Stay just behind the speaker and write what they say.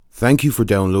Thank you for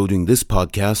downloading this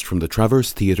podcast from the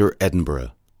Traverse Theatre,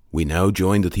 Edinburgh. We now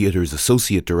join the theatre's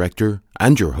Associate Director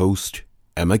and your host,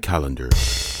 Emma Callender.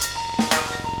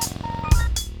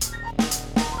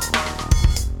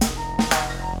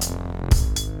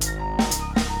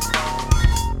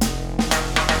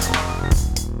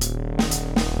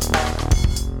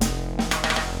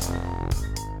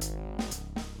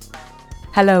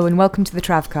 Hello and welcome to the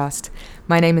Travcast.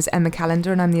 My name is Emma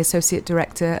Callender and I'm the Associate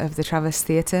Director of the Traverse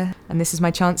Theatre, and this is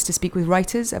my chance to speak with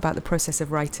writers about the process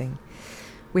of writing.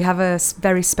 We have a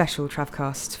very special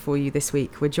Travcast for you this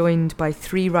week. We're joined by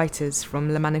 3 writers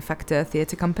from Le Manufacteur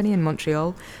Theatre Company in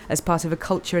Montreal as part of a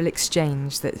cultural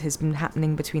exchange that has been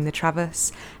happening between the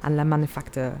Traverse and Le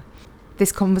Manufacteur.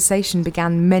 This conversation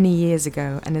began many years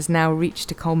ago and has now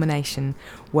reached a culmination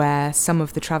where some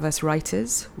of the Traverse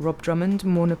writers, Rob Drummond,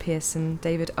 Morna Pearson,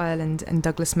 David Ireland and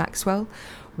Douglas Maxwell,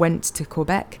 went to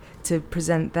Quebec to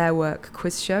present their work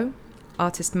Quiz Show,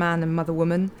 Artist Man and Mother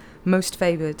Woman, Most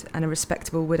Favoured and A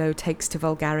Respectable Widow Takes to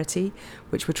Vulgarity,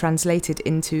 which were translated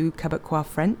into Quebecois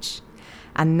French.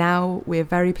 And now we're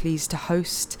very pleased to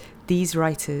host these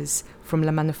writers from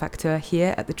Le Manufacteur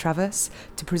here at the Traverse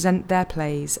to present their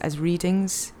plays as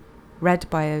readings, read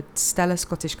by a stellar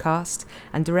Scottish cast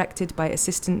and directed by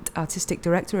Assistant Artistic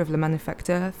Director of Le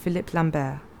Manufacteur, Philippe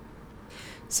Lambert.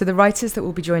 So the writers that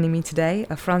will be joining me today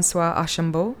are Francois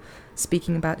Archambault,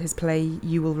 speaking about his play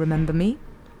You Will Remember Me.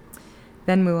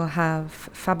 Then we will have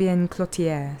Fabien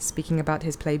Cloutier, speaking about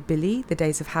his play Billy, The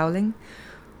Days of Howling.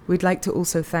 We'd like to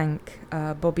also thank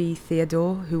Bobby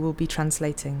Theodore, who will be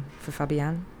translating for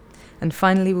Fabienne. And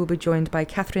finally, we'll be joined by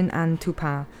Catherine Anne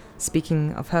Toupin,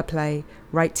 speaking of her play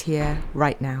Right Here,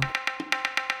 Right Now.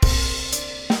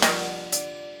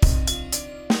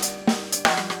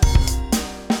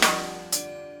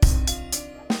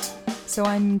 So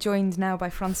I'm joined now by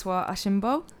Francois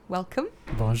Archambault. Welcome.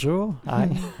 Bonjour.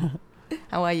 Hi.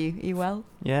 How are you? Are you well?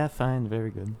 Yeah, fine. Very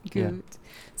good. Good. Yeah.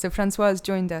 So Francois has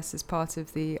joined us as part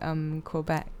of the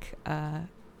Quebec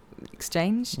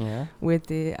exchange with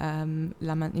the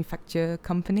La Manufacture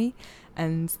company.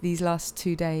 And these last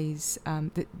 2 days,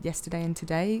 yesterday and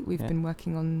today, we've been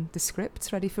working on the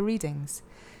scripts ready for readings.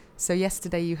 So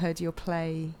yesterday you heard your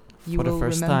play, You Will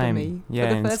Remember Me. Yeah,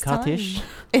 for the in first Scottish. Time.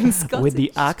 In Scottish. With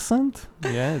the accent.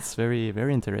 Yeah, it's very,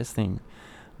 very interesting.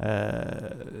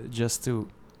 Just to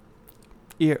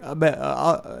hear,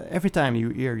 every time you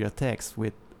hear your text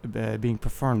with being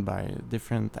performed by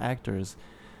different actors,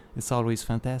 it's always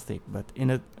fantastic. But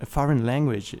in a foreign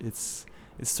language, it's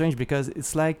strange because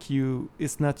it's like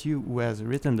it's not you who has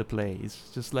written the play.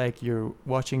 It's just like you're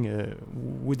watching a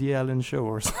Woody Allen show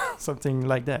or something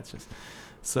like that.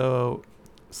 So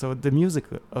the music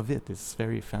of it is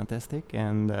very fantastic,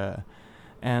 and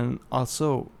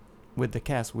also with the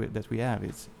cast that we have,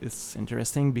 it's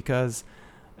interesting because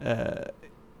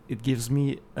it gives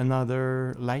me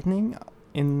another lightning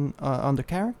on the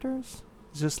characters.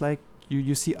 It's just like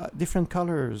you see different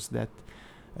colors that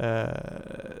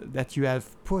you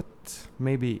have put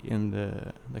maybe in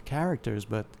the characters,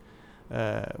 but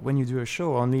when you do a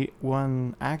show, only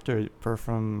one actor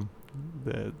perform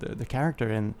the character,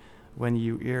 and when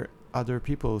you hear other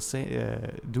people say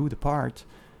do the part,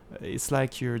 it's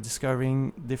like you're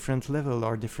discovering different level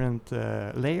or different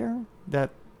layer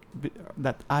that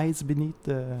hides beneath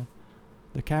the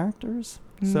characters.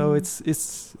 So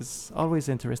it's always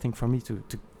interesting for me to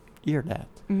hear that.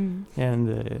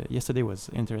 And yesterday was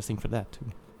interesting for that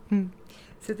too.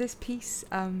 So this piece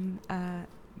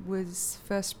was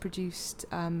first produced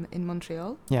in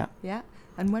Montreal. Yeah.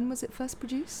 And when was it first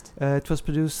produced? It was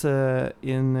produced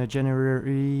in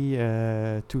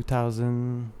January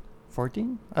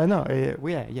 2014. No,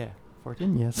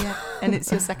 14. Yes. Yeah. And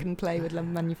it's your second play with La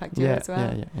Manufacture as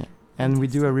well. Yeah. And we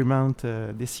do a remount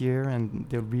this year, and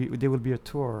there will be a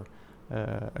tour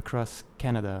across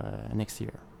Canada next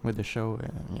year with the show.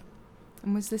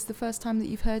 And was this the first time that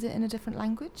you've heard it in a different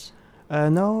language?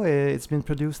 No, it's been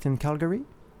produced in Calgary,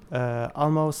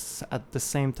 almost at the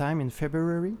same time in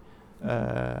February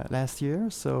last year.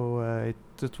 So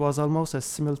it was almost a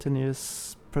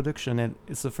simultaneous production, and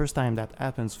it's the first time that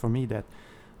happens for me that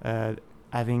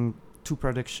having 2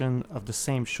 productions of the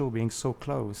same show being so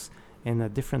close in a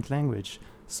different language.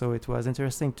 So it was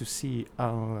interesting to see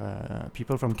how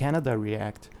people from Canada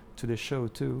react to the show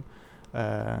too,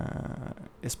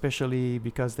 especially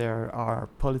because there are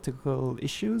political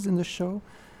issues in the show,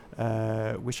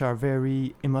 which are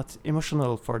very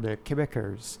emotional for the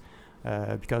Quebecers,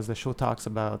 because the show talks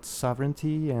about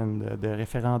sovereignty and the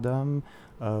referendum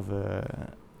of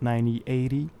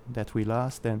 1980 that we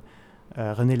lost, and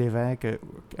René Lévesque,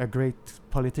 a great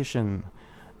politician,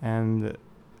 and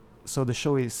so the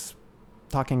show is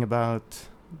talking about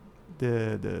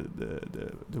the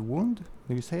wound.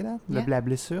 Do you say that? Yeah. La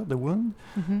blessure, the wound.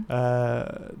 Mhm.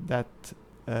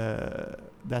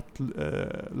 That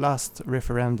last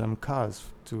referendum caused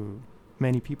to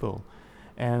many people,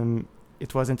 and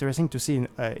it was interesting to see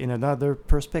in another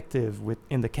perspective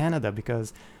in the Canada,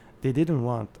 because they didn't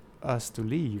want us to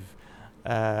leave,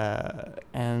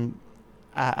 and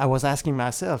I was asking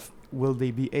myself, will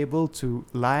they be able to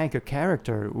like a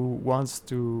character who wants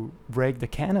to break the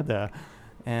Canada,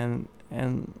 and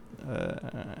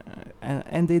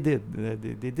they did.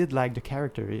 They did like the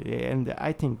character, and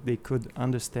I think they could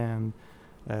understand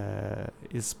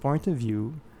his point of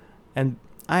view, and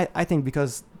I think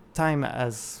because time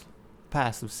has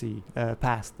passed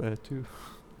too,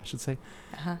 I should say,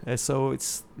 so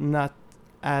it's not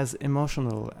as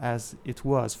emotional as it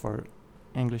was for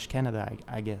English Canada,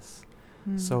 I guess.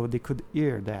 Mm. So they could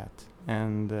hear that,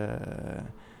 and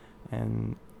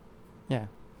yeah.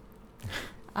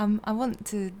 I want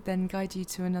to then guide you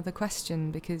to another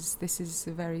question, because this is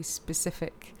a very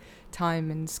specific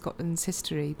time in Scotland's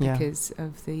history because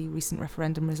of the recent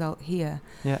referendum result here.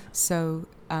 Yeah. So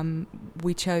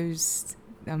we chose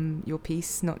your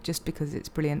piece not just because it's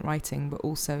brilliant writing, but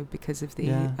also because of the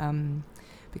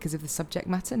subject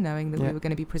matter, knowing that we were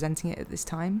going to be presenting it at this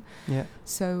time. Yeah.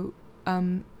 So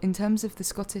in terms of the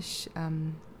Scottish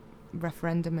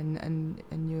referendum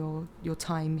and your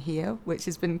time here, which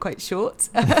has been quite short,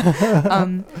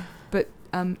 but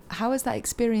how has that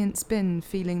experience been,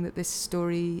 feeling that this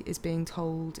story is being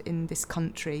told in this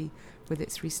country with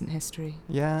its recent history?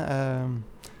 Yeah,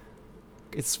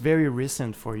 it's very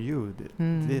recent for you,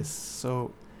 this,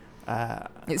 so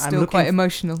it's still quite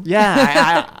emotional.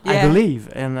 Yeah, I Yeah. believe,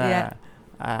 and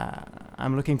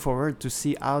I'm looking forward to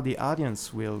see how the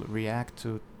audience will react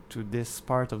to this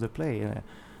part of the play,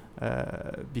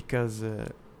 because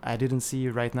I didn't see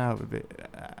right now.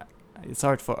 It's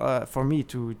hard for me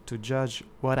to judge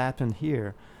what happened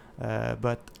here,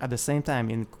 but at the same time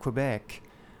in Quebec,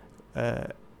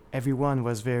 everyone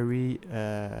was very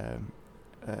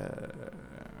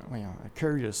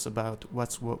curious about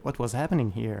what was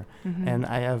happening here. Mm-hmm. And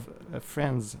I have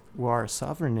friends who are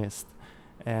sovereignist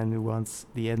and who wants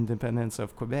the independence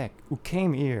of Quebec, who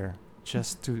came here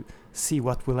just to see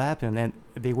what will happen, and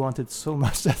they wanted so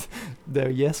much that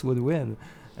their yes would win.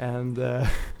 And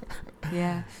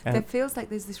yeah, and there feels like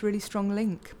there's this really strong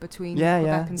link between Yeah,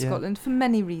 Quebec yeah, and yeah. Scotland for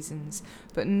many reasons,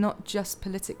 but not just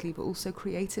politically, but also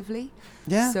creatively.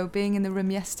 yeah, So being in the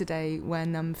room yesterday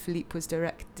when Philippe was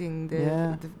directing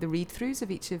the read-throughs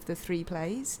of each of the three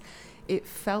plays, it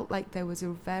felt like there was a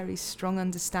very strong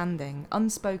understanding,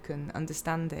 unspoken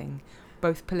understanding,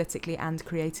 both politically and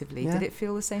creatively. Yeah. Did it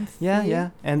feel the same for yeah, you? yeah.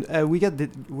 And we got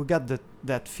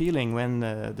that feeling when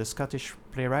the Scottish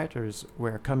playwrights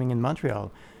were coming in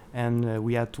Montreal, and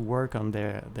we had to work on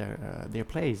their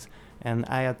plays. And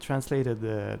I had translated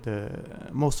the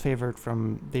Most Favored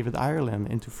from David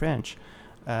Ireland into French,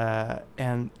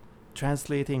 and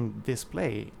translating this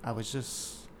play, I was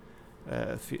just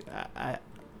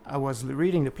I was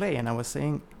reading the play and I was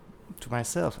saying to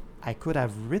myself, I could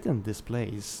have written this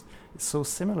play. It's so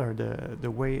similar,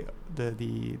 the way,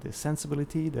 the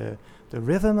sensibility, the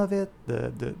rhythm of it,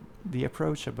 the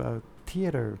approach about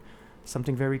theater,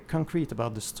 something very concrete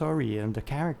about the story and the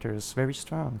characters, very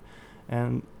strong.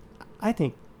 And I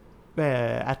think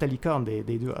at La Licorne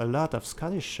they do a lot of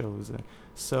Scottish shows,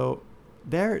 so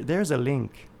there's a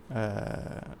link,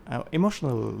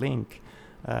 emotional link,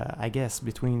 I guess,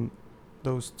 between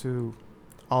those two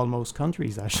almost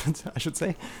countries, I should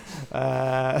say.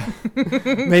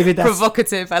 Maybe that's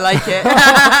provocative. I like it.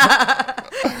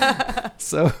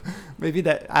 so maybe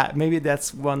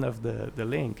that's one of the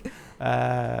link.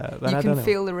 But you I can don't know.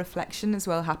 feel the reflection as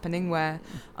well happening, where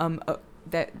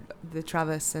the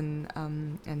Traverse and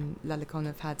La Licorne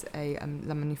have had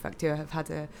La Manufacture have had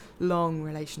a long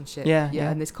relationship. Yeah.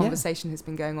 And this conversation has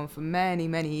been going on for many,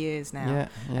 many years now. Yeah.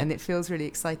 And it feels really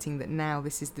exciting that now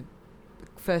this is the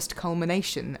first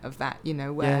culmination of that,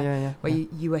 where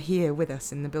you are here with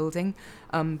us in the building.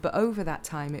 But over that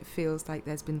time, it feels like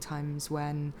there's been times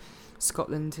when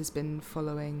Scotland has been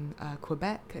following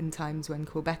Quebec, and times when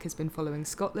Quebec has been following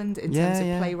Scotland in terms of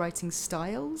playwriting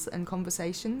styles and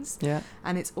conversations. Yeah.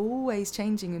 And it's always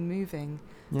changing and moving.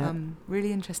 Yeah.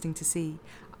 Really interesting to see.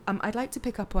 I'd like to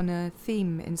pick up on a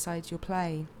theme inside your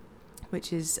play,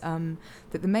 which is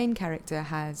that the main character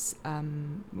has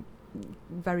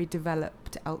very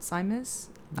developed Alzheimer's,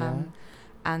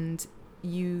 and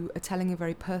you are telling a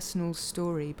very personal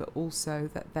story, but also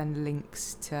that then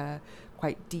links to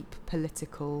quite deep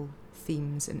political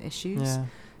themes and issues. Yeah.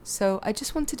 So I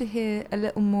just wanted to hear a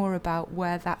little more about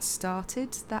where that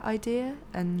started, that idea,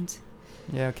 and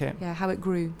how it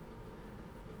grew.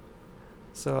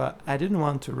 So I didn't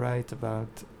want to write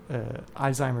about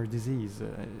Alzheimer's disease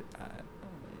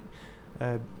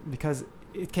because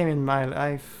it came in my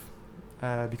life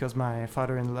because my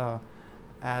father-in-law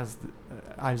has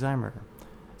Alzheimer.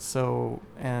 So,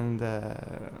 and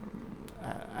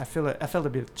I felt a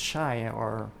bit shy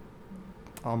or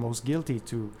almost guilty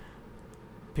to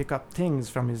pick up things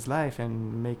from his life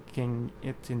and making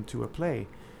it into a play.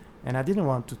 And I didn't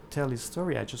want to tell his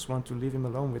story. I just want to leave him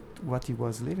alone with what he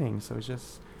was living. So it's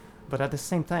just, but at the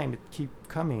same time, it keep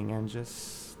coming, and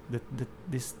just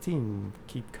this theme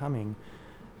keep coming.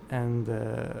 And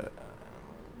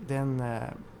then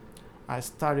I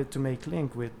started to make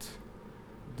link with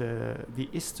the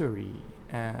history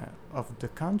of the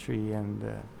country and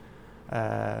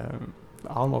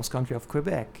almost country of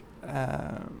Quebec.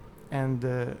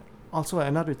 And also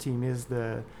another theme is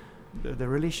the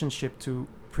relationship to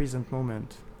present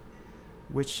moment,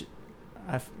 which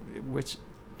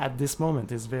at this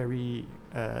moment is very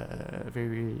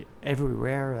very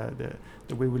everywhere.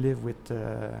 The way we live with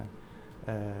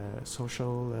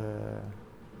social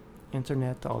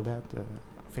internet, all that,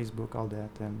 Facebook, all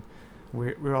that, and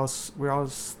we're all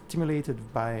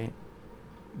stimulated by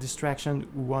distraction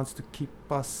who wants to keep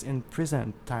us in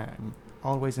present time,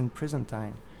 always in present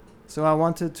time. So I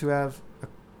wanted to have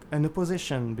an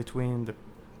opposition between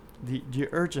the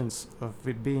urgency of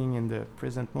it being in the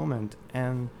present moment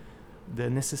and the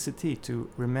necessity to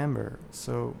remember.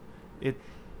 So it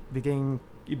became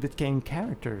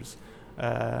characters.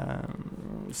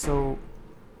 So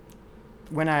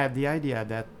when I had the idea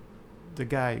that the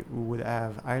guy who would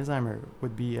have Alzheimer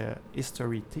would be a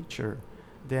history teacher,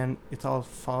 then it all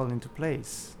fall into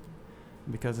place,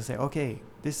 because I say, okay,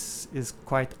 this is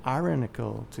quite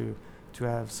ironical to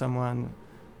have someone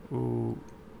who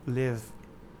lived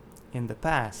in the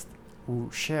past, who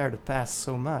shared the past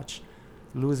so much,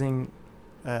 losing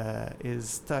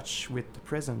his touch with the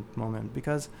present moment.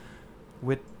 Because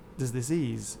with this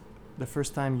disease, the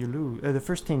first thing you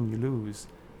lose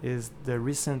is the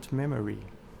recent memory.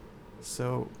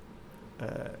 So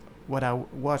what I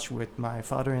watch with my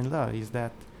father-in-law is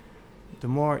that the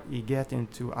more he get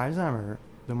into Alzheimer,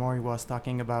 the more he was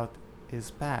talking about his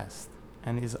past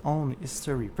and his own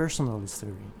history, personal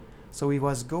history. So he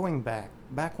was going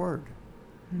backward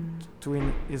to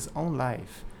in his own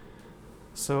life.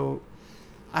 So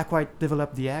I quite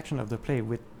developed the action of the play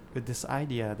with this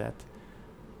idea that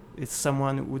it's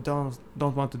someone who don't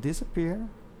want to disappear,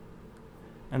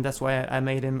 and that's why I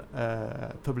made him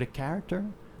a public character.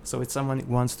 So it's someone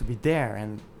who wants to be there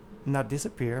and not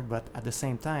disappear, but at the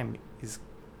same time is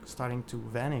starting to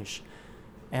vanish.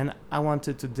 And I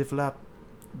wanted to develop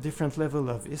different level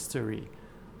of history: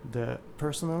 the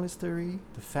personal history,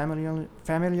 the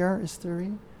familiar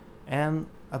history, and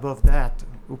above that,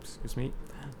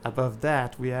 above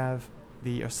that we have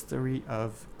the history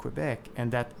of Quebec.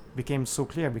 And that became so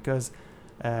clear because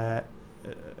the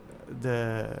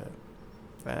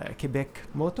Quebec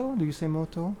motto, do you say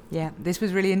motto? Yeah, this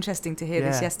was really interesting to hear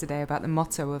this yesterday about the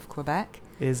motto of Quebec.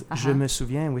 Is Je me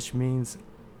souviens, which means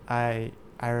I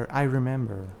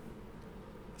remember.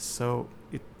 So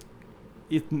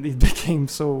it became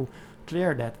so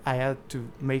clear that I had to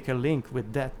make a link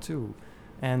with that too,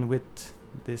 and with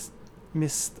this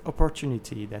missed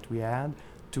opportunity that we had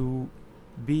to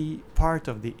be part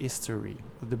of the history,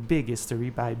 of the big history,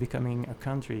 by becoming a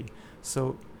country.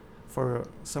 So for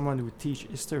someone who teach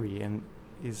history and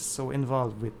is so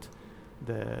involved with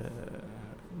the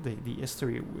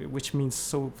history, which means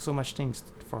so much things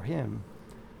for him,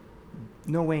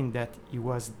 knowing that he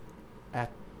was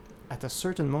at a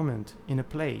certain moment in a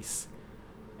place,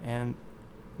 and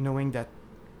knowing that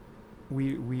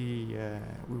we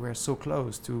were so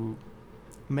close to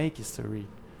make history,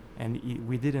 and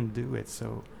we didn't do it.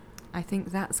 So I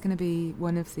think that's going to be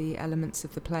one of the elements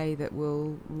of the play that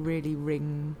will really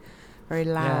ring very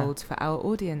loud for our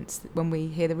audience when we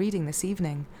hear the reading this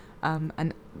evening.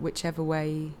 And whichever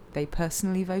way they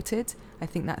personally voted, I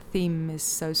think that theme is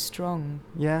so strong.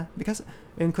 Yeah, because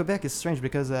in Quebec it's strange,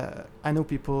 because I know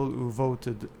people who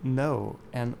voted no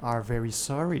and are very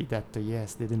sorry that the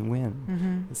yes didn't win.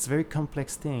 Mm-hmm. It's a very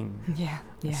complex thing. Yeah.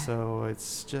 So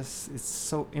it's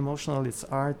so emotional. It's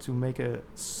hard to make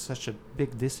such a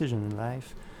big decision in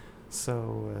life.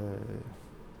 So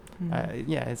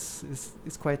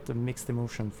it's quite a mixed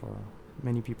emotion for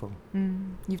many people.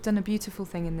 You've done a beautiful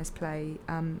thing in this play,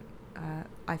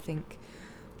 I think,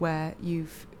 where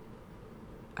you've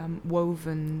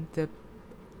woven the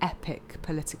epic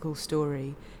political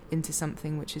story into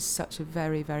something which is such a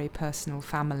very, very personal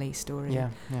family story. Yeah.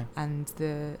 And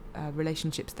the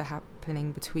relationships that are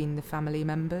happening between the family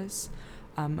members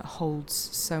holds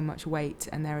so much weight,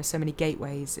 and there are so many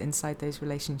gateways inside those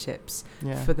relationships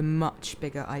for the much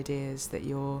bigger ideas that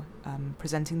you're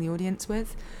presenting the audience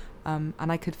with. And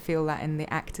I could feel that in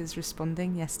the actors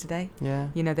responding yesterday. Yeah.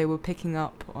 You know, they were picking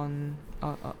up on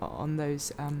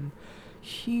those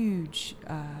huge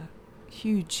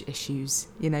issues.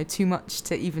 You know, too much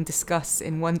to even discuss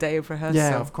in one day of rehearsal.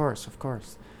 Yeah, of course.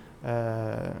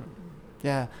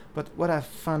 Yeah, but what I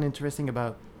found interesting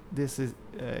about this is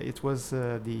it was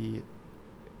the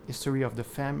history of the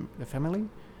family,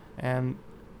 and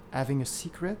having a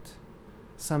secret,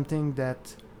 something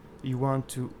that you want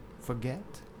to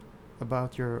forget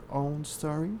about your own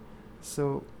story.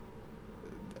 So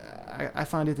I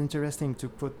find it interesting to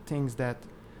put things that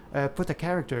put a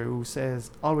character who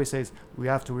always says we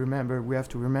have to remember,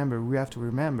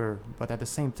 but at the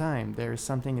same time there is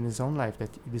something in his own life that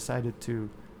he decided to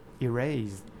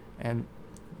erase, and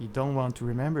you don't want to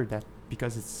remember that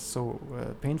because it's so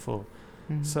painful.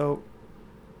 Mm-hmm. So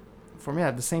for me,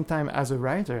 at the same time, as a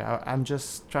writer, I'm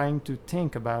just trying to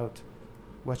think about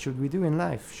what should we do in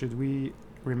life. Should we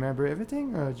remember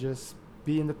everything, or just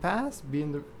be in the past, be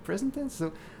in the present tense?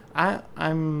 So I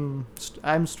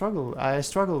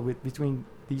struggle with between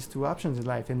these two options in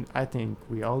life, and I think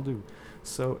we all do.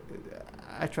 So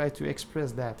I try to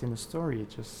express that in a story,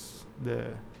 just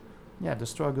the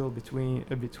struggle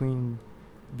between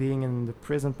being in the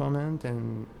present moment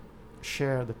and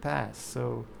share the past.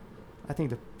 So I think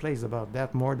the play is about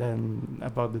that more than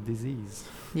about the disease.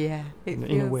 Yeah,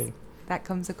 in a way. That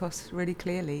comes across really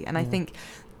clearly, and I think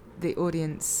the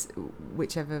audience,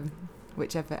 whichever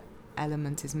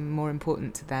element is more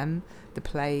important to them, the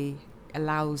play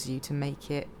allows you to make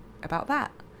it about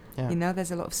that. Yeah. You know,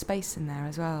 there's a lot of space in there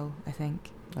as well, I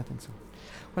think. I think so.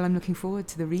 Well, I'm looking forward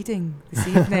to the reading this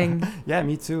evening. Yeah,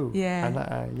 me too.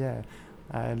 Yeah.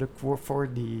 I look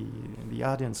forward the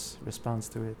audience response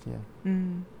to it. Yeah.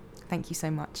 Thank you so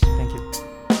much. Thank you.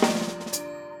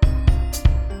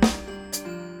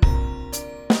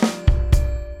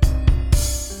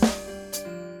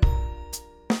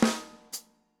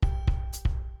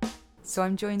 So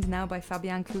I'm joined now by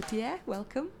Fabienne Cloutier.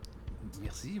 Welcome.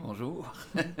 Merci, bonjour.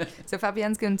 So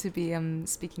Fabienne's going to be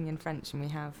speaking in French, and we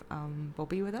have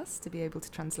Bobby with us to be able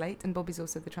to translate, and Bobby's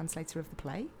also the translator of the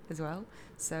play as well.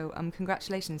 So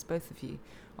congratulations, both of you,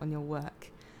 on your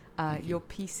work. Your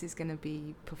piece is going to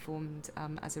be performed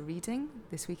as a reading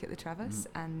this week at the Traverse,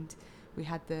 and we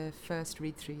had the first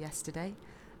read-through yesterday.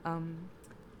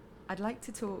 I'd like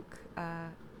to talk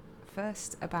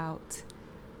first about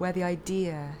where the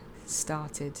idea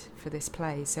started for this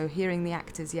play. So hearing the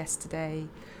actors yesterday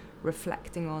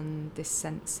reflecting on this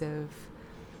sense of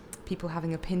people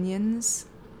having opinions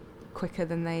quicker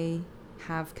than they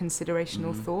have consideration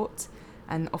or thought,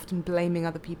 and often blaming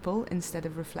other people instead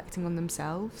of reflecting on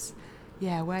themselves.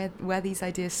 Yeah, where these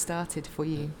ideas started for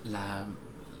you.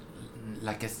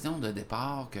 La question de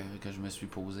départ que je me suis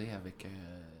posée avec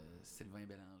Sylvain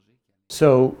Bélanger.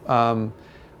 So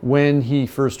when he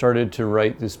first started to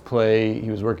write this play,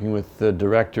 he was working with the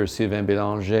director Sylvain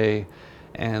Bélanger,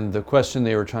 and the question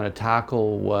they were trying to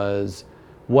tackle was,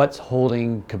 what's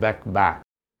holding Quebec back?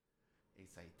 Et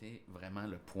ça a été vraiment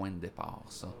le point de départ,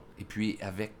 ça. Et puis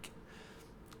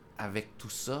avec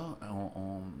tout ça,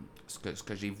 ce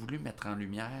que j'ai voulu mettre en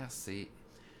lumière, c'est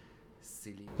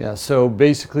les... Yeah, so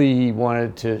basically he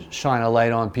wanted to shine a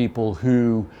light on people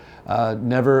who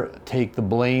never take the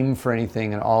blame for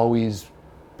anything and always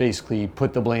basically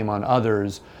put the blame on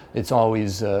others. It's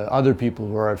always other people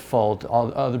who are at fault.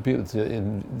 Other people, it's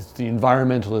the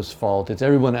environmentalists' fault. It's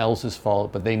everyone else's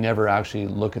fault, but they never actually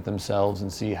look at themselves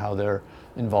and see how they're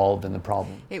involved in the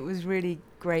problem. It was really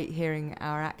great hearing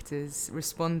our actors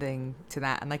responding to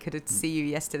that, and I could see you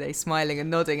yesterday smiling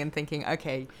and nodding and thinking,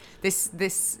 okay, this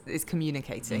is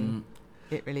communicating.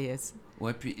 It really is.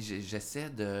 Ouais, puis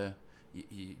j'essaie de...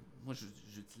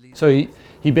 So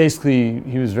he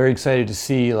was very excited to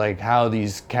see like how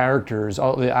these characters,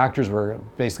 all the actors were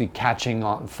basically catching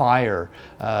on fire.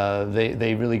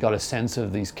 They really got a sense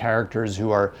of these characters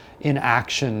who are in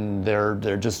action. They're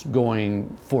just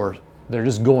going for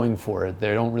it.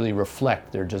 They don't really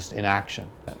reflect. They're just in action.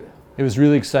 It was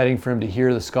really exciting for him to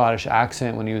hear the Scottish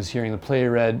accent when he was hearing the play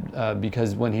read,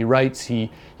 because when he writes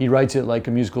it like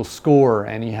a musical score,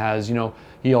 and he has,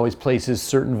 he always places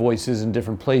certain voices in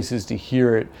different places to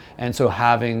hear it, and so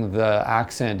having the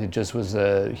accent, it just was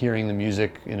hearing the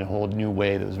music in a whole new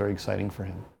way that was very exciting for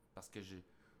him. Parce que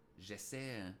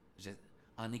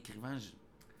en écrivant,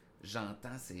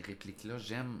 j'entends ces répliques-là,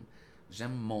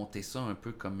 j'aime monter ça un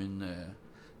peu comme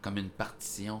une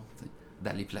partition, tu sais,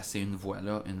 d'aller placer une voix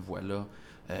là,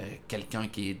 quelqu'un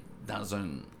qui est dans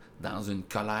une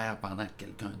colère pendant que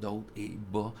quelqu'un d'autre est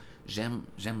bas. J'aime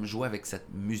jouer avec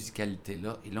cette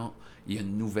musicalité-là. Et là, il y a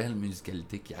une nouvelle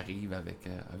musicalité qui arrive avec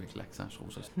l'accent, je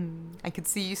trouve ça. I could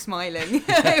see you smiling.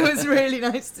 It was really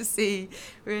nice to see.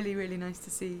 Really, really nice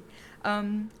to see.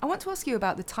 I want to ask you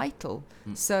about the title.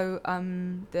 So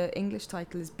the English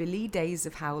title is Billy, Days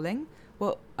of Howling.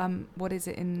 What is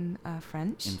it in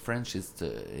French? In French, it's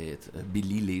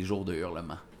Billy, les jours de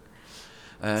hurlement.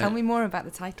 Tell me more about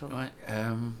the title. Ouais,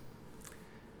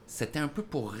 c'était un peu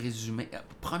pour résumer.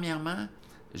 Premièrement,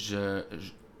 je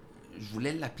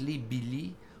voulais l'appeler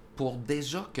Billy pour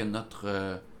déjà que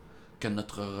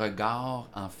notre regard,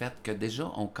 en fait, que déjà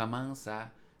on commence à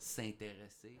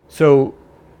s'intéresser. So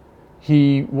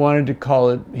he wanted to call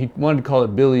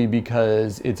it Billy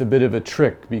because it's a bit of a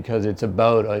trick, because it's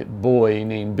about a boy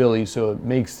named Billy, so it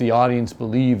makes the audience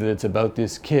believe that it's about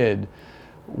this kid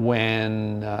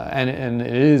when and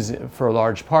it is for a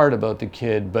large part about the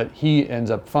kid, but he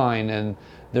ends up fine, and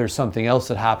there's something else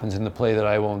that happens in the play that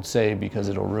I won't say because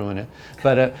it'll ruin it,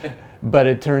 but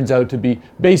it turns out to be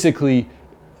basically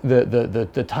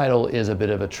the title is a bit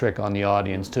of a trick on the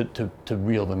audience to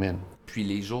reel them in. Puis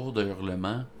les jours de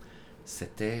hurlement,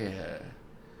 c'était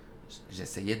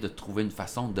j'essayais de trouver une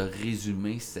façon de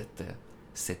résumer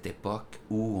cette époque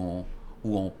où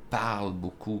on parle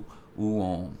beaucoup, où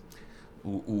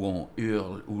on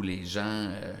hurle, où les gens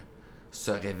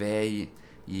se réveillent.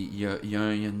 Il y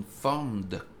a une forme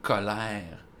de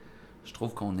colère. Je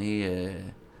trouve qu'on est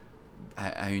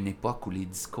à une époque où les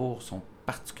discours sont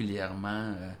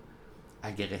particulièrement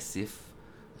agressifs,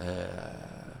 que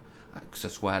ce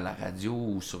soit à la radio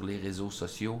ou sur les réseaux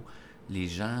sociaux. Les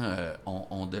gens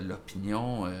ont de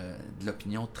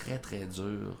l'opinion très très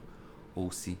dure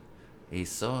aussi. Et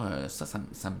ça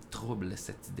me trouble,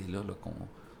 cette idée-là, là,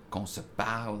 qu'on se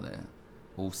parle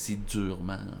aussi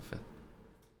durement, en fait.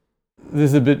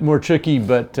 This is a bit more tricky,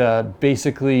 but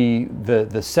basically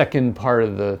the second part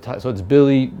of the title, so it's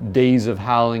Billy, Days of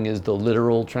Howling is the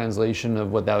literal translation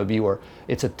of what that would be, or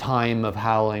it's a time of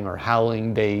howling, or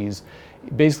howling days.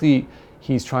 Basically,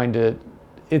 he's trying to,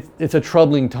 it's a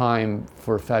troubling time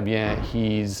for Fabien.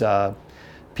 He's,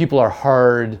 people are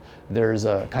hard, there's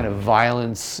a kind of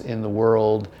violence in the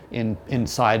world,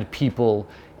 inside people,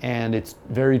 and it's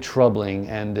very troubling,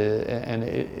 and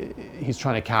he's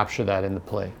trying to capture that in the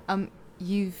play.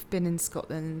 You've been in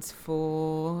Scotland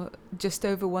for just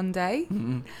over one day,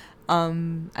 Mm-hmm.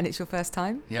 and it's your first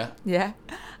time? Yeah. Yeah.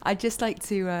 I'd just like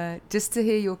to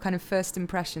hear your kind of first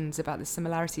impressions about the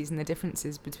similarities and the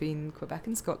differences between Quebec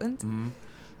and Scotland. Mm-hmm.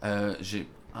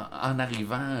 En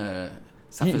arrivant...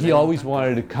 He always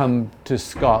wanted to come to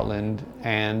Scotland,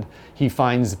 and he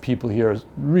finds the people here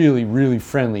really, really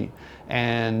friendly.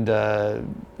 And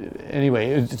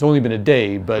anyway, it's only been a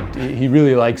day, but he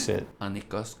really likes it. En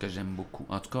Écosse, que j'aime beaucoup.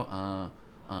 En tout cas,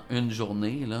 en une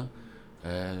journée, là.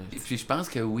 Et puis je pense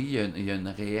que oui, il y a une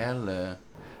réelle...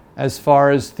 As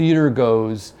far as theater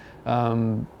goes,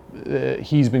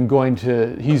 he's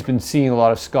been seeing a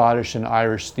lot of Scottish and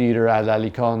Irish theater at La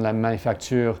Licorne, La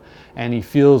Manufacture, and he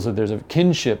feels that there's a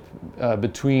kinship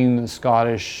between the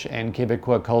Scottish and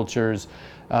Quebecois cultures,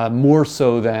 more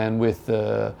so than with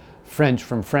the French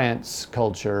from France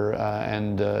culture,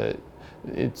 and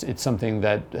it's something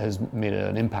that has made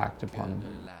an impact upon him.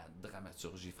 La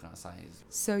dramaturgie française.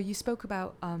 So you spoke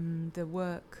about the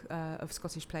work of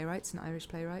Scottish playwrights and Irish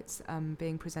playwrights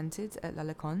being presented at La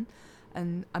Licorne,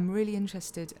 and I'm really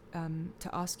interested to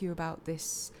ask you about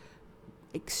this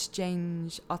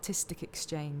artistic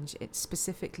exchange. It's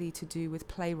specifically to do with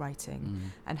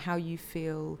playwriting and how you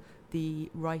feel the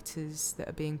writers that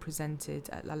are being presented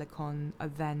at La Licorne are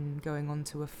then going on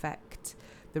to affect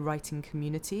the writing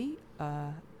community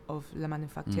of La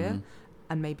Manufacture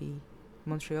and maybe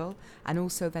Montreal, and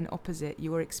also then opposite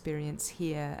your experience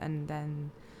here, and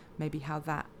then maybe how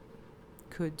that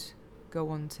could go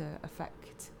on to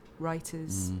affect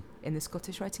writers in the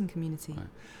Scottish writing community. Ouais.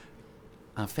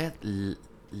 En fait, il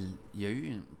y a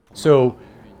eu... So,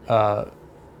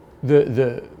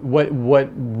 what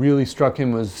really struck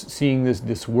him was seeing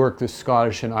this work, this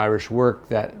Scottish and Irish work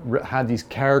that had these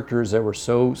characters that were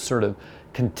so sort of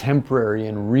contemporary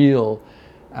and real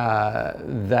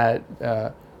that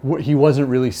he wasn't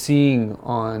really seeing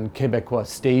on Quebecois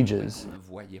stages. On ne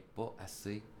voyait pas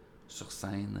assez sur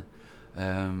scène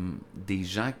des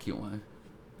gens qui ont...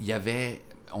 Il y avait...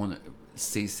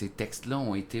 Ces textes-là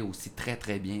ont été aussi très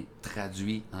très bien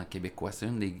traduits en québécois. C'est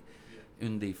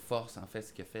une des forces, en fait,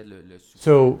 ce qui a fait le succès.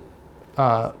 So,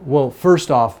 well,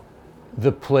 first off,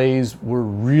 the plays were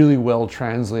really well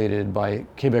translated by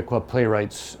Québécois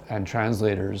playwrights and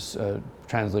translators,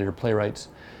 translator playwrights,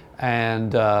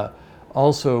 and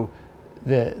also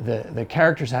the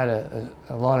characters had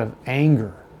a lot of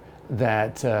anger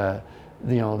that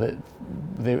that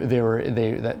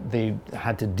they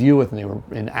had to deal with, and they were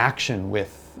in action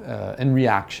with, in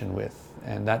reaction with,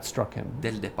 and that struck him.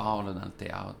 Dès le départ, là, dans le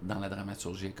théâtre, dans la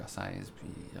dramaturgie écossaise,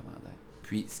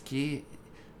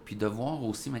 puis de voir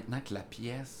aussi maintenant que la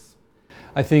pièce.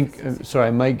 I think, sorry,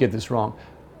 I might get this wrong.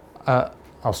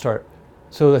 I'll start.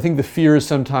 So I think the fear is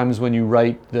sometimes when you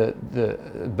write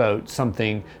about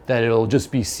something that it'll just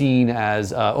be seen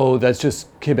as, oh, that's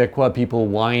just Québécois people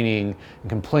whining and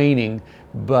complaining.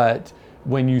 But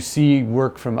when you see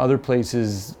work from other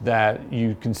places that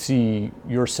you can see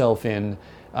yourself in,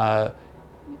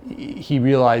 he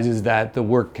realizes that the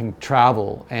work can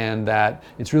travel, and that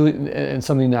it's really, and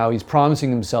something now he's promising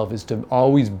himself is to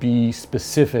always be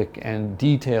specific and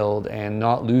detailed and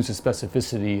not lose the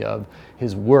specificity of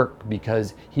his work,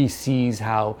 because he sees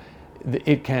how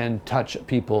it can touch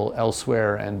people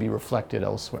elsewhere and be reflected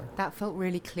elsewhere. That felt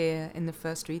really clear in the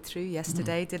first read through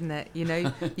yesterday, didn't it? You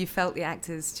know, you felt the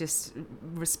actors just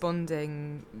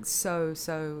responding so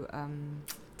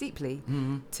deeply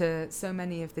to so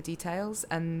many of the details,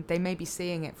 and they may be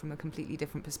seeing it from a completely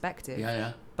different perspective.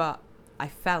 Yeah. But I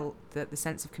felt that the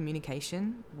sense of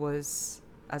communication was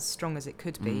as strong as it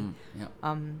could be.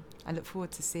 I look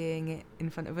forward to seeing it in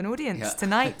front of an audience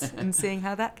tonight and seeing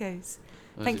how that goes.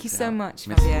 Thank you so much,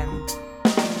 Fabienne.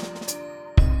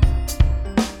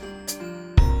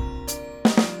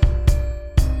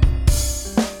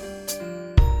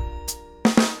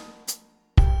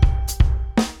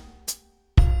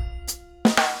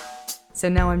 So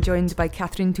now I'm joined by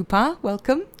Catherine Toupin.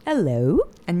 Welcome. Hello.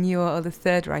 And you're the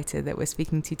third writer that we're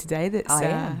speaking to today. That's I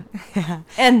am.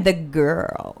 And the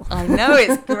girl. I know,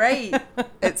 it's great.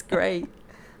 It's great.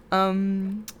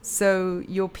 So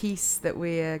your piece that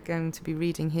we're going to be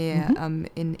reading here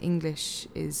in English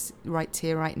is Right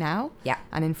Here, Right Now. Yeah.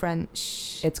 And in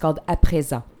French? It's called À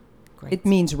présent. Great. It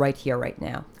means right here, right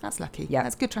now. That's lucky. Yeah.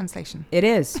 That's good translation. It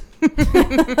is.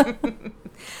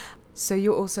 So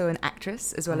you're also an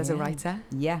actress as well as a writer?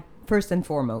 Yeah. First and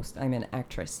foremost, I'm an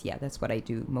actress. Yeah, that's what I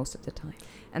do most of the time.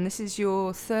 And this is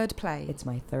your third play? It's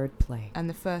my third play. And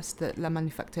the first that La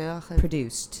Manufacture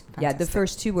produced. Fantastic. Yeah, the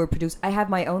first two were produced. I have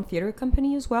my own theater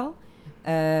company as well.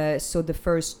 So the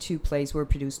first two plays were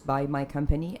produced by my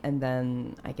company, and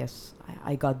then I guess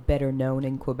I got better known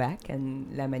in Quebec,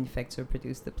 and La Manufacture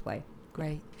produced the play.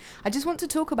 Great. I just want to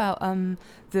talk about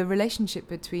the relationship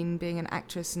between being an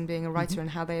actress and being a writer and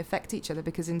how they affect each other,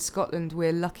 because in Scotland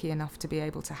we're lucky enough to be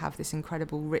able to have this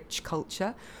incredible rich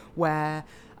culture where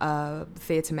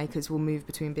theatre makers will move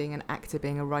between being an actor,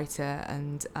 being a writer,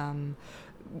 and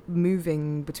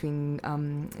moving between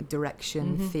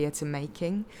direction, theatre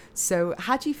making. So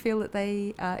how do you feel that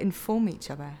they inform each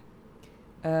other?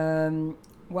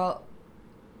 Well,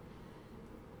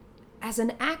 as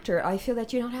an actor, I feel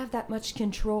that you don't have that much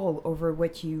control over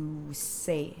what you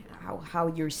say, how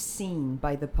you're seen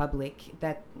by the public.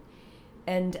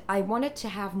 And I wanted to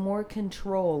have more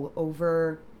control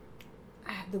over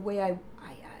the way I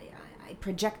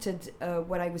projected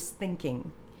what I was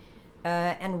thinking.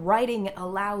 And writing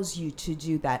allows you to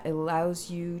do that. It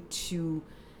allows you to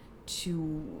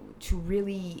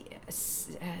really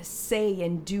say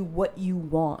and do what you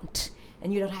want.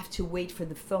 And you don't have to wait for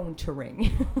the phone to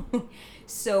ring.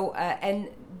 So, and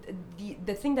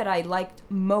the thing that I liked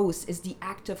most is the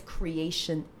act of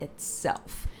creation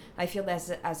itself. I feel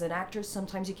that as an actor,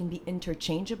 sometimes you can be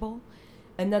interchangeable.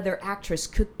 Another actress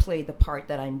could play the part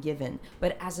that I'm given.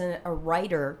 But as a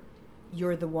writer,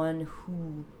 you're the one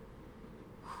who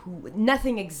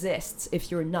nothing exists if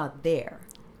you're not there.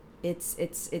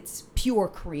 It's pure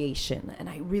creation, and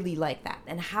I really like that.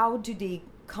 And how do they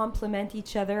complement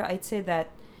each other? I'd say that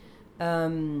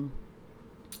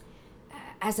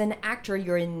as an actor,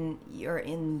 you're in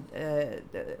the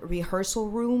rehearsal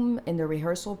room, in the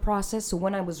rehearsal process. So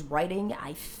when I was writing,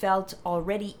 I felt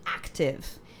already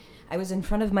active. I was in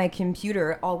front of my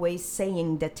computer, always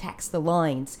saying the text, the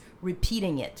lines,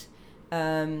 repeating it,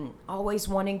 always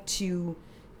wanting to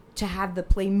have the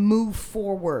play move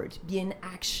forward, be in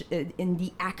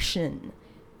the action.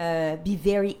 Be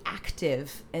very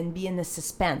active and be in the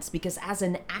suspense, because as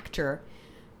an actor,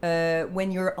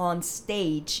 when you're on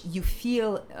stage, you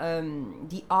feel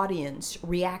the audience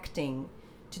reacting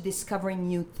to discovering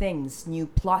new things, new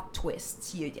plot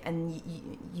twists, and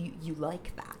you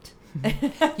like that.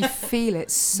 You feel it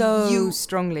so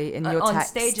strongly in your on text.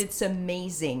 stage. It's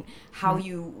amazing how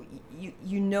you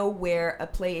know where a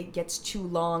play gets too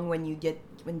long when you get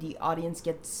when the audience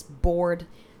gets bored.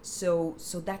 So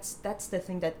that's the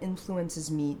thing that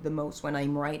influences me the most when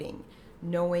I'm writing,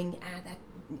 knowing that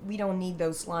we don't need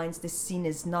those lines. This scene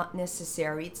is not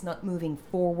necessary. It's not moving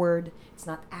forward. It's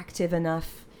not active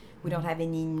enough. We don't have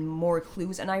any more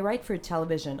clues. And I write for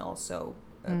television also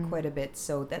quite a bit,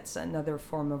 so that's another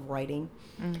form of writing.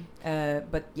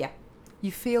 But yeah.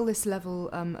 You feel this level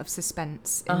of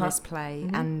suspense in this play,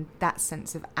 and that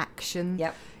sense of action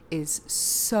is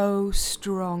so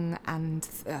strong and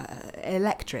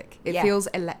electric. It feels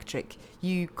electric.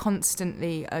 You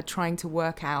constantly are trying to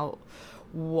work out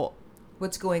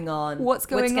what's going on, what's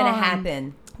going to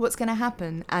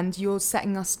happen, and you're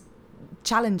setting us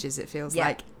challenges. It feels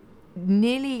like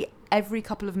nearly every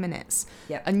couple of minutes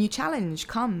a new challenge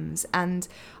comes, and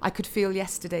I could feel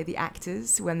yesterday the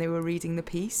actors, when they were reading the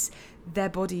piece, their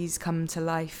bodies come to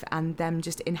life and them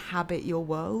just inhabit your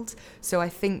world. So I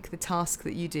think the task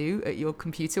that you do at your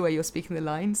computer where you're speaking the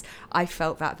lines, I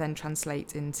felt that then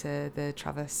translate into the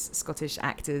Traverse Scottish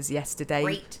actors yesterday.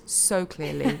 Great. So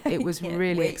clearly. It was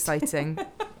really exciting.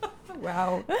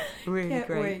 Wow. Really Can't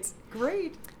great. wait.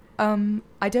 Great.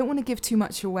 I don't want to give too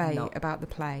much away about the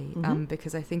play,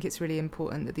 because I think it's really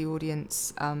important that the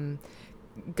audience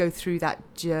go through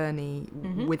that journey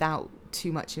without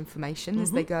too much information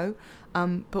as they go.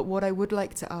 But what I would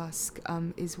like to ask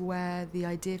is where the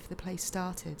idea for the play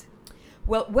started.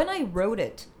 Well, when I wrote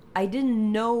it, I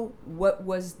didn't know what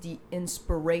was the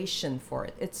inspiration for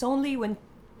it. It's only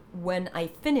when I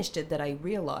finished it that I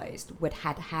realized what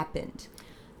had happened.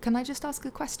 Can I just ask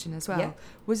a question as well? Yeah.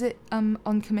 Was it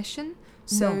on commission?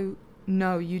 So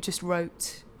no, you just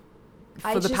wrote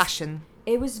for the passion.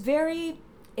 It was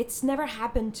it's never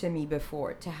happened to me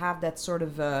before to have that sort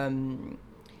of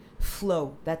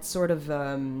flow, that sort of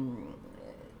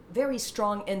very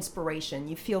strong inspiration.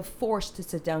 You feel forced to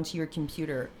sit down to your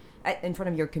computer, in front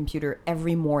of your computer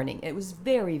every morning. It was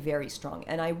very, very strong.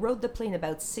 And I wrote the play in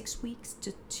about 6 weeks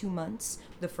to 2 months,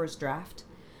 the first draft.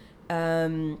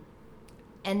 And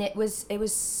it was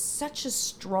such a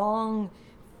strong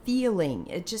feeling.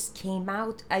 It just came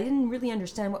out. I didn't really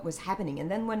understand what was happening. And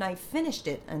then when I finished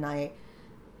it and I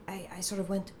sort of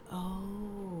went,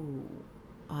 oh,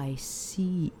 I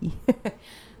see.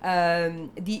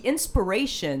 The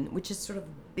inspiration, which is sort of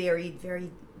buried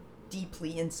very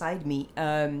deeply inside me.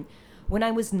 When I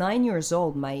was 9 years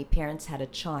old, my parents had a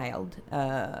child,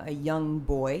 a young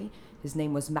boy. His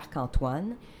name was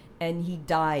Marc-Antoine. And he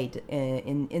died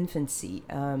in infancy.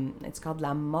 It's called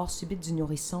la mort subite du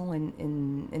nourrisson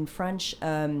in French.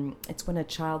 It's when a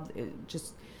child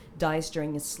just dies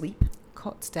during his sleep.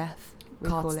 Cot's death.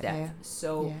 Cot's death. Here.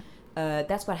 So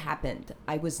that's what happened.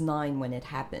 I was 9 when it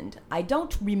happened. I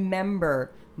don't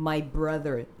remember my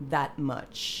brother that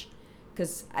much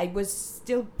because I was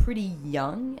still pretty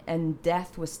young and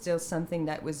death was still something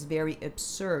that was very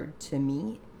absurd to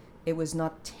me. It was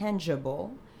not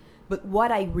tangible. But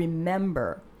what I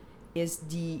remember is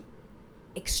the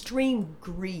extreme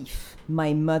grief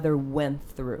my mother went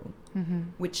through,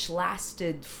 which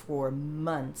lasted for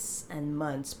months and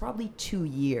months, probably 2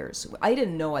 years. I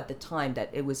didn't know at the time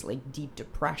that it was like deep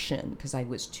depression because I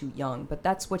was too young, but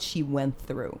that's what she went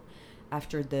through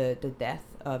after the death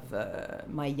of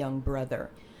my young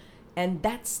brother. And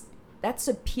that's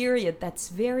a period that's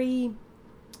very...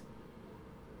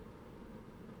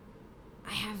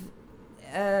 I have...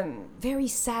 very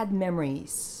sad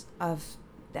memories of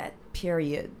that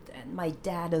period, and my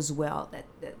dad as well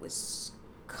that was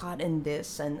caught in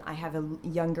this, and I have a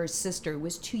younger sister who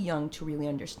was too young to really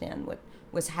understand what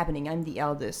was happening. I'm the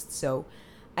eldest, so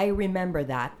I remember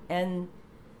that, and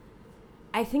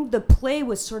I think the play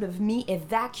was sort of me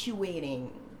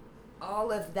evacuating all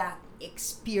of that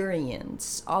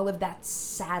experience, all of that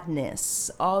sadness,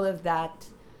 all of that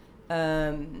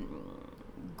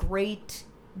great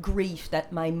grief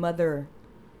that my mother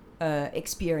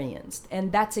experienced.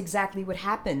 And that's exactly what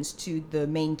happens to the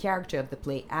main character of the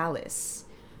play, Alice,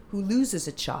 who loses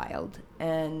a child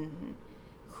and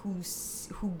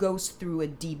who goes through a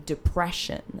deep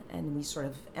depression, and we sort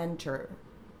of enter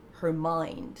her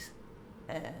mind.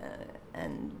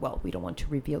 And well, we don't want to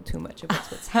reveal too much of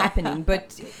what's happening,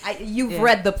 but you've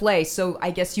read the play, so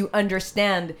I guess you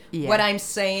understand what I'm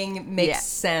saying makes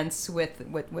sense with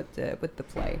the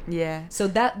play. Yeah. So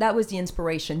that was the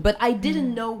inspiration, but I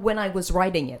didn't know when I was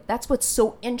writing it. That's what's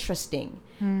so interesting,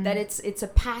 that it's a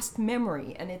past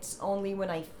memory, and it's only when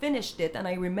I finished it and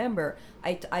I remember.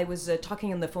 I was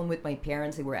talking on the phone with my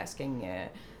parents. They were asking,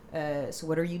 so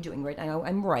what are you doing right now?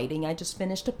 I'm writing. I just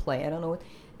finished a play. I don't know what.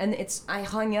 And I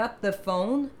hung up the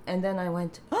phone, and then I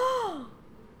went, oh,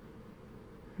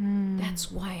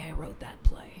 that's why I wrote that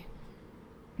play.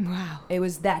 Wow. It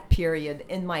was that period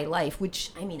in my life,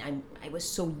 which, I mean, I was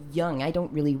so young. I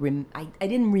don't really I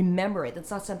didn't remember it.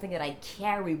 It's not something that I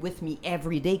carry with me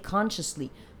every day consciously,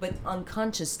 but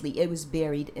unconsciously it was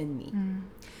buried in me.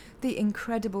 The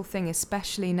incredible thing,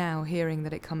 especially now hearing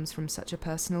that it comes from such a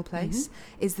personal place,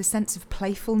 is the sense of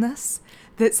playfulness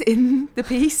that's in the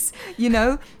piece, you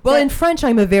know? Well, in French,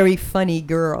 I'm a very funny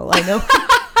girl. I know.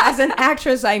 As an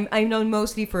actress, I'm known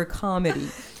mostly for comedy.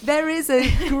 There is a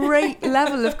great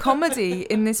level of comedy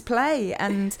in this play,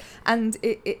 and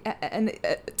it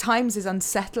at times is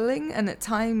unsettling, and at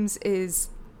times is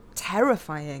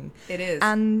terrifying. It is.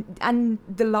 And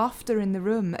the laughter in the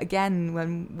room, again,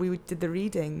 when we did the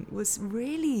reading, was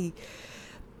really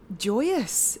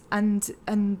joyous, and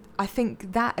I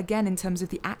think that, again, in terms of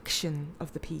the action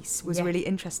of the piece, was really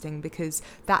interesting, because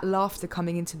that laughter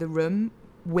coming into the room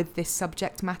with this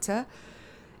subject matter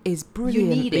is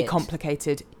brilliantly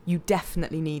complicated. You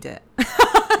definitely need it.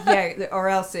 Yeah, or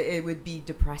else it would be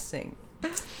depressing.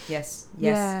 Yes.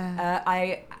 Yeah.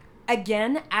 I,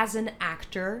 again, as an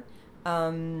actor,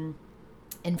 in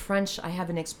French, I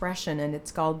have an expression, and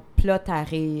it's called plot à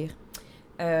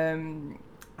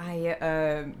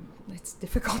rire. It's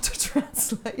difficult to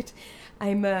translate.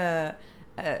 I'm a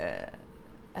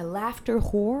laughter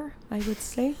whore, I would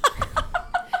say.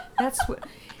 That's what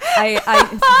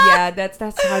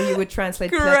that's how you would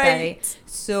translate plot à rire.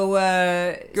 So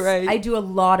Great. I do a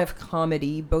lot of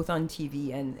comedy, both on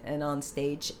TV and on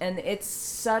stage, and it's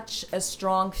such a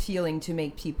strong feeling to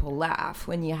make people laugh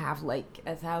when you have like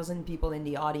 1,000 people in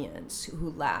the audience who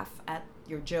laugh at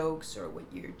your jokes or what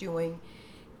you're doing.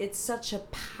 It's such a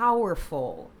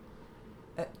powerful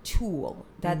tool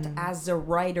that as a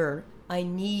writer, I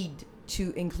need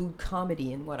to include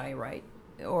comedy in what I write.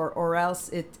 Or else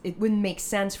it wouldn't make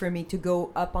sense for me to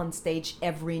go up on stage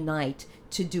every night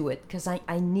to do it, because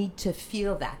I need to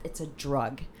feel that. It's a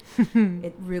drug.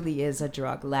 It really is a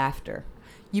drug, laughter.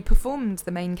 You performed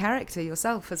the main character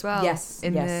yourself as well. Yes,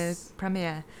 in yes. the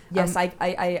premiere. Yes, I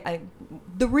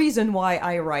the reason why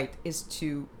I write is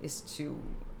to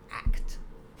act.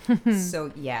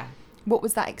 So yeah. What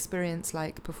was that experience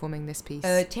like, performing this piece?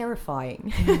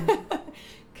 Terrifying.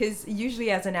 Because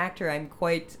usually as an actor, I'm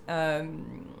quite, I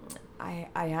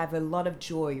have a lot of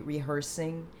joy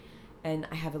rehearsing, and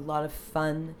I have a lot of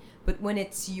fun. But when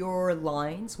it's your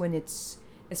lines, when it's,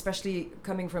 especially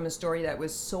coming from a story that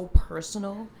was so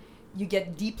personal, you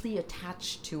get deeply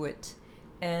attached to it.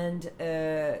 And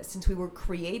since we were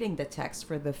creating the text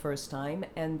for the first time,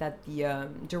 and that the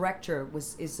director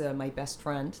is my best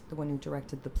friend, the one who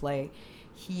directed the play,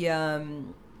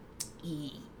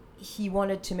 he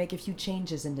wanted to make a few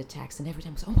changes in the text, and every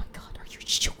time I was, oh my God, are you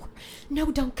sure?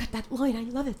 No, don't cut that line. I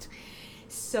love it.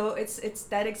 So it's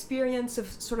that experience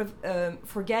of sort of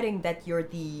forgetting that you're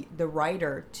the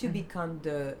writer to become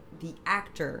the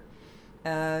actor.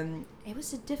 It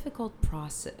was a difficult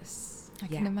process. I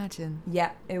can imagine.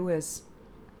 Yeah, it was.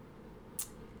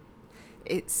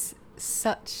 It's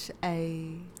such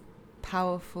a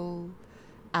powerful,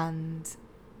 and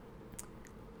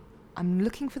I'm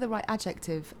looking for the right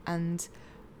adjective, and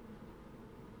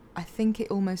I think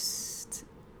it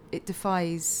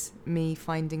defies me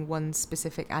finding one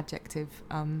specific adjective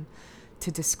to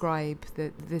describe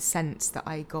the sense that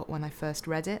I got when I first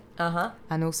read it,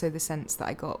 and also the sense that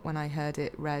I got when I heard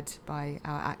it read by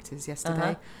our actors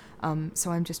yesterday.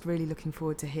 So I'm just really looking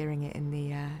forward to hearing it in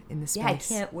the space. Yeah, I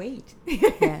can't wait.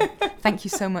 Yeah. Thank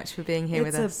you so much for being here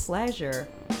with us. It's a pleasure.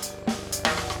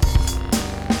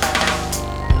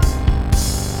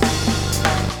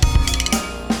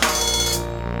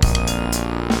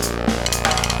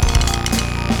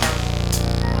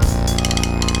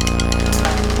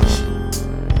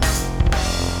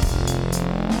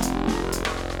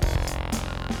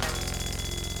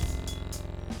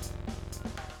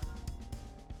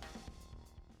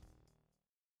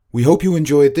 We hope you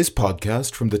enjoyed this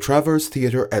podcast from the Traverse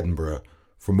Theatre Edinburgh.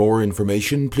 For more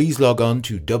information, please log on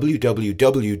to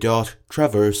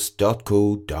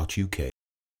www.traverse.co.uk.